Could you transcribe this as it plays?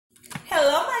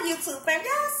YouTube fam.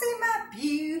 Y'all see my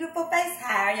beautiful face.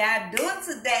 How are y'all doing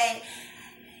today?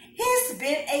 It's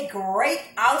been a great,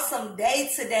 awesome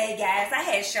day today, guys. I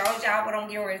had showed y'all what I'm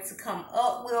getting ready to come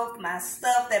up with, my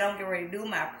stuff that I'm getting ready to do,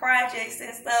 my projects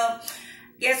and stuff.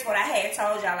 Guess what? I had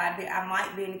told y'all I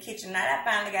might be in the kitchen. Now I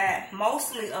finally got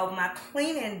mostly of my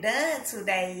cleaning done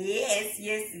today.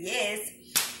 Yes.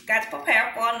 Got to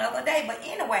prepare for another day. But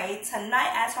anyway,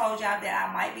 tonight I told y'all that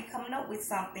I might be coming up with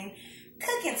something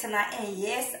cooking tonight, and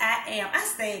yes, I am. I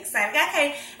stay excited.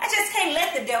 I just can't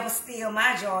let the devil steal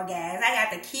my joy, guys. I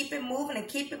got to keep it moving and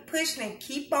keep it pushing and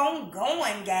keep on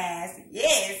going, guys.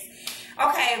 Yes.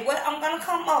 Okay, what I'm gonna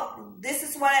come up. This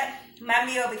is what my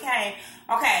meal became.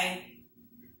 Okay.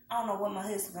 I don't know what my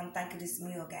husband's gonna think of this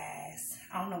meal, guys.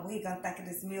 I don't know what he's gonna think of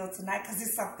this meal tonight, because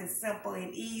it's something simple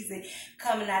and easy.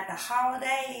 Coming out the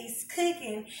holidays,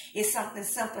 cooking is something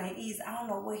simple and easy. I don't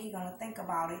know what he's gonna think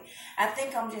about it. I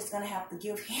think I'm just gonna have to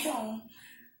give him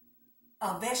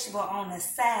a vegetable on the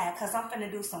side, because I'm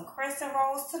gonna do some crescent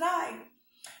rolls tonight.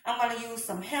 I'm gonna use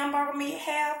some hamburger meat,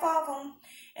 half of them,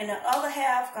 and the other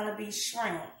half gonna be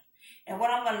shrimp. And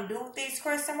what I'm going to do with these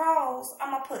crescent rolls,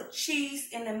 I'm going to put cheese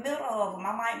in the middle of them.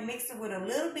 I might mix it with a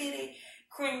little bitty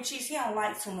cream cheese. He don't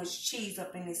like too much cheese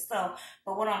up in his stuff.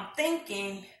 But what I'm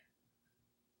thinking,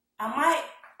 I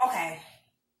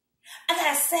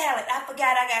got a salad. I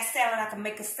forgot I got salad. I can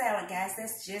make a salad, guys.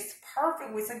 That's just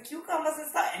perfect with some cucumbers and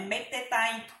stuff and make that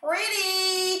thing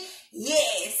pretty.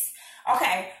 Yes.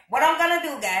 Okay, what I'm going to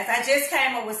do, guys, I just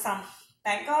came up with some,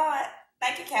 thank God.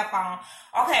 Thank you, Capone.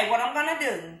 Okay, what I'm going to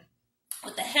do.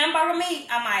 With the hamburger meat,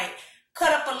 I might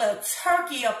cut up a little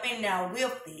turkey up in there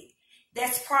with it.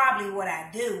 That's probably what I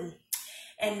do.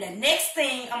 And the next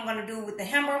thing I'm going to do with the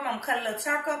hamburger, I'm going to cut a little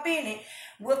turkey up in it.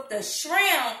 With the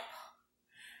shrimp,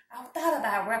 I thought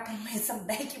about wrapping them in some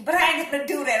bacon, but I ain't going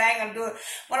to do that. I ain't going to do it.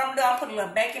 What I'm going to do, I'm put a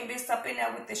little bacon bits up in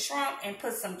there with the shrimp and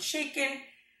put some chicken.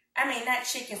 Not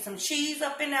chicken, some cheese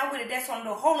up in there with it. That's what I'm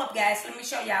going to do. Hold up, guys. Let me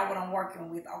show y'all what I'm working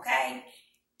with, okay?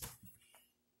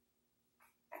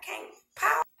 I can't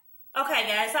power. Okay,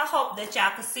 guys, I hope that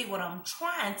y'all can see what I'm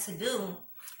trying to do.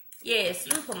 Yes,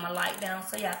 let me put my light down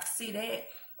so y'all can see that.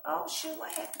 Oh, shoot, what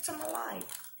happened to my light?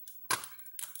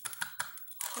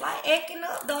 Light acting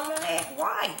up, don't want to act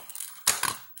right.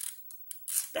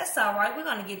 That's all right. We're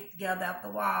going to get it together after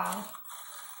a while.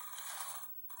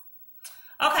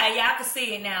 Okay, y'all can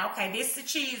see it now. Okay, this is the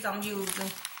cheese I'm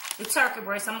using. The turkey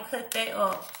breast. I'm going to cut that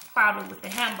up probably with the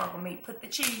hamburger meat. Put the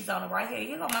cheese on it right here.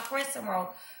 Here go my crescent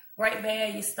roll. Great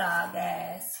value style,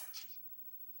 guys.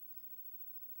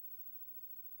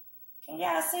 Can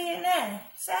y'all see it now?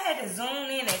 See, I had to zoom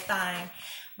in that thing.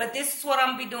 But this is what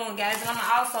I'm going to be doing, guys. And I'm going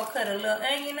to also cut a little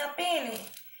onion up in it.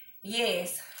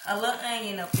 Yes, a little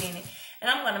onion up in it. And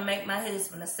I'm going to make my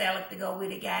husband a salad to go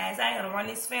with it, guys. I ain't going to run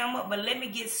this film up, but let me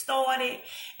get started,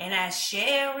 and I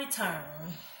shall return.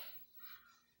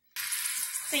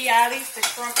 See, y'all, these the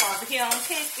shrimp over here I'm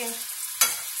cooking.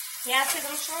 Y'all see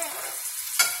them shrimp?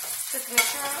 Cooking the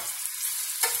shrimp.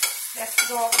 That's to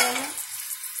go up in them.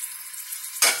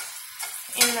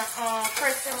 In the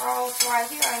crescent rolls right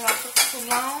here. I ain't going to cook it too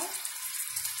long.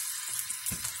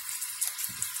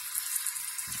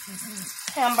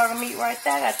 Hamburger meat right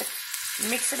there. I got to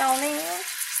mix it on in.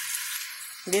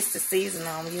 This is the seasoning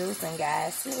I'm using,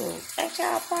 guys. Ooh, ain't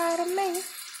y'all proud of me?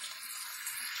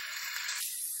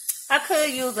 I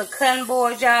could use a cutting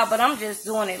board, y'all, but I'm just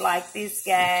doing it like this,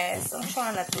 guys. I'm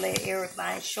trying not to let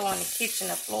everything show in the kitchen,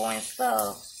 the floor and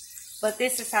stuff. But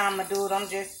this is how I'm going to do it. I'm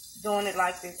just doing it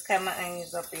like this. Cut my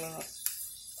onions up in it.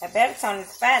 I better turn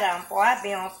this fat on before I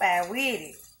be on fire with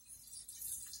it.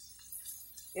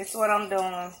 That's what I'm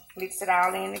doing. Mix it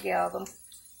all in together. Go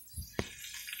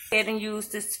ahead and use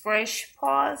this fresh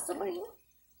parsley.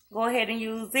 Go ahead and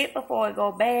use it before it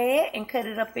go bad. And cut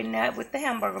it up in there with the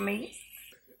hamburger meat.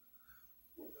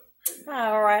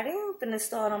 Alrighty, I'm finna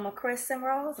start on my crescent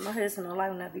rolls. My husband don't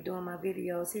like when I be doing my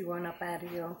videos. He run up out of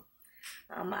here.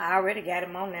 I already got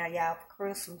him on now, y'all, for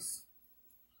Christmas.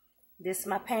 This is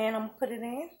my pan. I'm gonna put it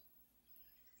in.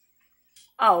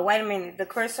 Oh, wait a minute. The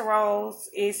crescent rolls,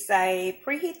 it say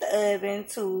preheat the oven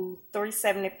to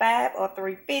 375 or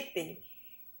 350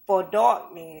 for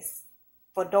darkness,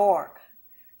 for dark.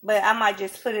 But I might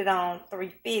just put it on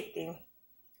 350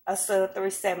 or so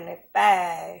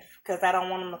 375 because I don't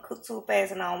want them to cook too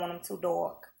fast and I don't want them too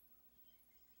dark.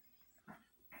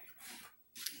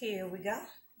 Here we go.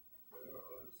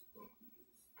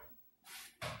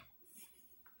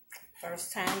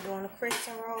 First time doing the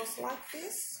crescent rolls like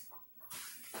this.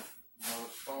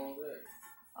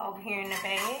 Over here in the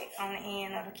bag on the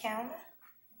end of the counter.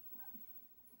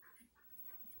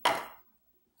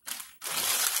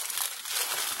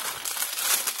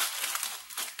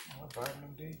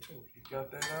 vitamin D too. You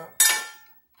got that out?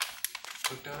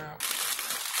 Put that out.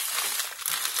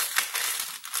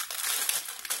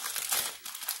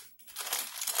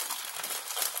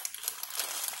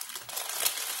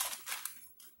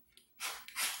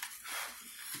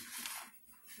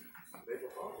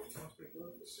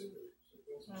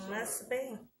 Must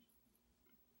be.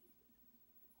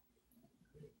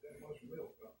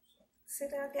 See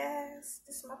there, guys?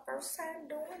 This is my first time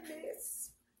doing this.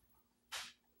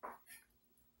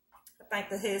 I think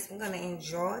the husband's gonna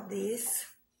enjoy this.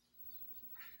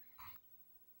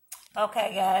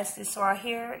 Okay, guys, this right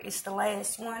here is the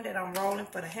last one that I'm rolling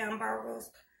for the hamburgers.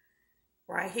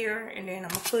 Right here, and then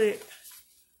I'm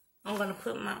gonna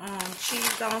put my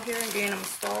cheese on here, and then I'm gonna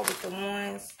start with the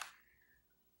ones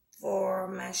for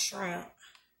my shrimp.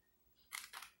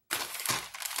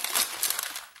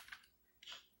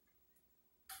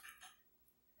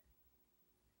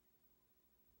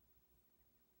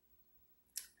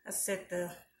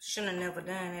 Shouldn't have never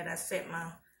done it. I set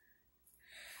my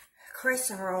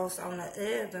crescent rolls on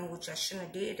the oven, which I shouldn't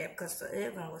have did that because the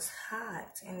oven was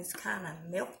hot and it's kind of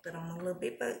melted them a little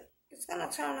bit, but it's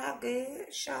gonna turn out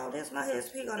good. Sure, this my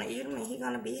husband. He gonna eat them and he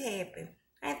gonna be happy.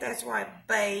 Ain't that right,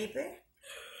 baby?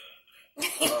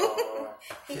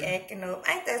 He acting up.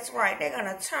 Ain't that right? They're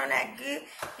gonna turn out good.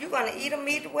 You gonna eat them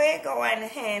either way. Go out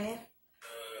and honey.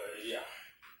 Yeah.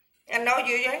 I know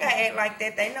you ain't gotta act like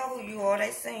that. They know who you are.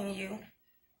 They seen you.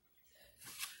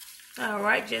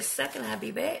 Alright, just a second. I'll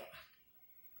be back.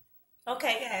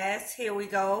 Okay, guys. Here we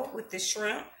go with the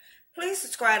shrimp. Please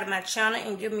subscribe to my channel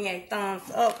and give me a thumbs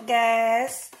up,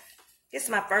 guys. This is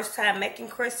my first time making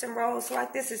crescent rolls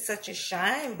like this. It's such a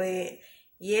shame, but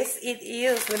yes, it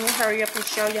is. Let me hurry up and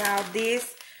show y'all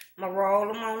this. I'm going to roll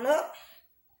them on up.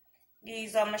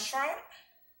 These are my shrimp.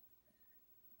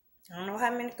 I don't know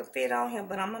how many can fit on here,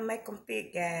 but I'm going to make them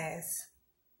fit, guys.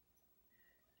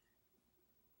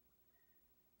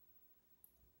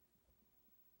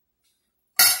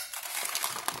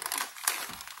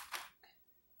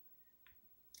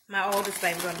 My oldest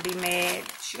baby going to be mad.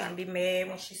 She's going to be mad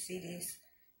when she see this.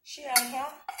 She out here.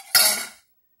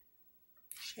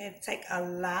 She had to take a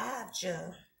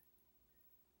larger.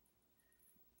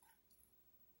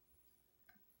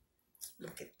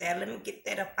 Look at that. Let me get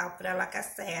that up out there. Like I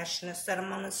said, I shouldn't have set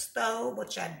them on the stove,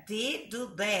 which I did do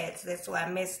that. So that's why I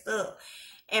messed up.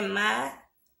 And my,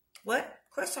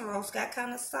 crescent rolls got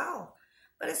kind of soft.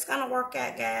 But it's going to work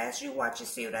out, guys. You watch and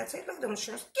see what I say. Look at them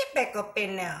shrimps. Get back up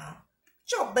in there.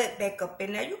 Get your butt back up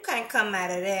in there. You can't come out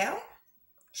of there.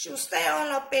 Shoot, stay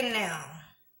on up in there.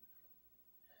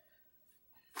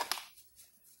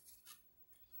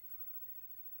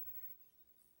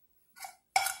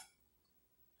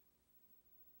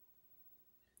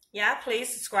 Y'all please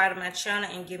subscribe to my channel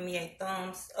and give me a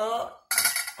thumbs up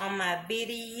on my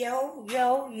video.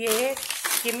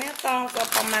 Yes. Give me a thumbs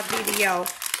up on my video.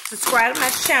 Subscribe to my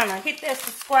channel. Hit that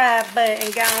subscribe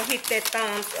button. Go and hit that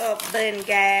thumbs up button,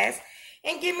 guys.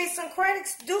 And give me some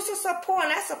credits. Do some support.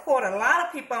 And I support a lot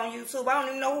of people on YouTube. I don't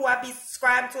even know who I be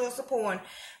subscribing to or supporting.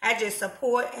 I just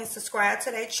support and subscribe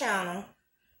to their channel.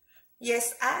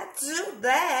 Yes, I do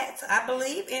that. I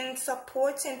believe in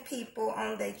supporting people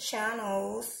on their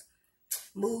channels.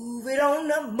 Move it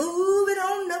on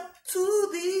up to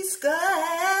the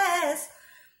skies.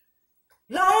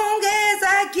 Long as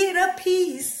I get a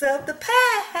piece of the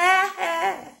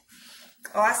pie.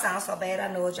 Oh, I sound so bad.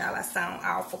 I know it, y'all. I sound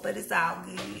awful, but it's all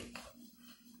good.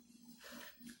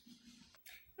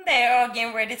 They're all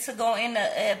getting ready to go in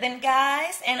the oven,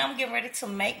 guys. And I'm getting ready to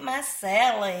make my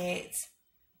salads.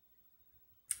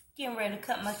 Getting ready to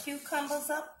cut my cucumbers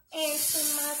up into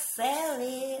my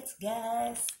salads,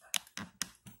 guys.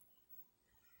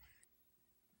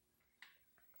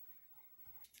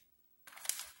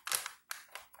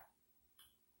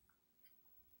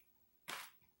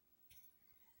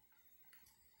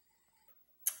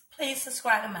 Please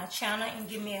subscribe to my channel and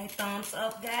give me a thumbs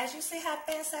up, guys. You see how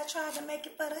fast I tried to make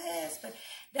it for the husband?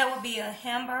 That would be a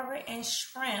hamburger and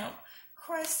shrimp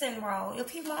crescent roll.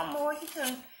 If he want more, he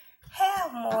can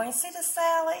have more. And see the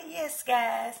salad? Yes,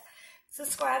 guys.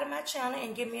 Subscribe to my channel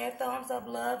and give me a thumbs up.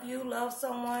 Love you. Love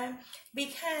someone. Be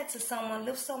kind to someone.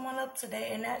 Lift someone up today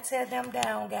and not tear them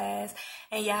down, guys.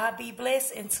 And y'all be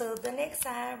blessed until the next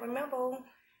time. Remember,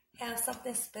 have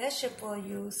something special for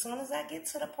you. As soon as I get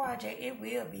to the project, it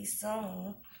will be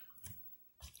soon.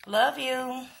 Love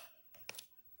you.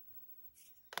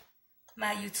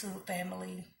 My YouTube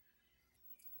family.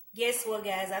 Guess what,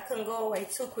 guys? I couldn't go away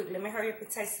too quick. Let me hurry up and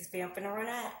taste this beer. I'm finna run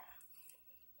out.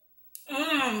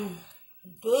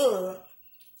 Good.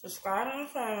 Subscribe to my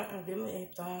channel and give me a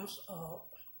thumbs up.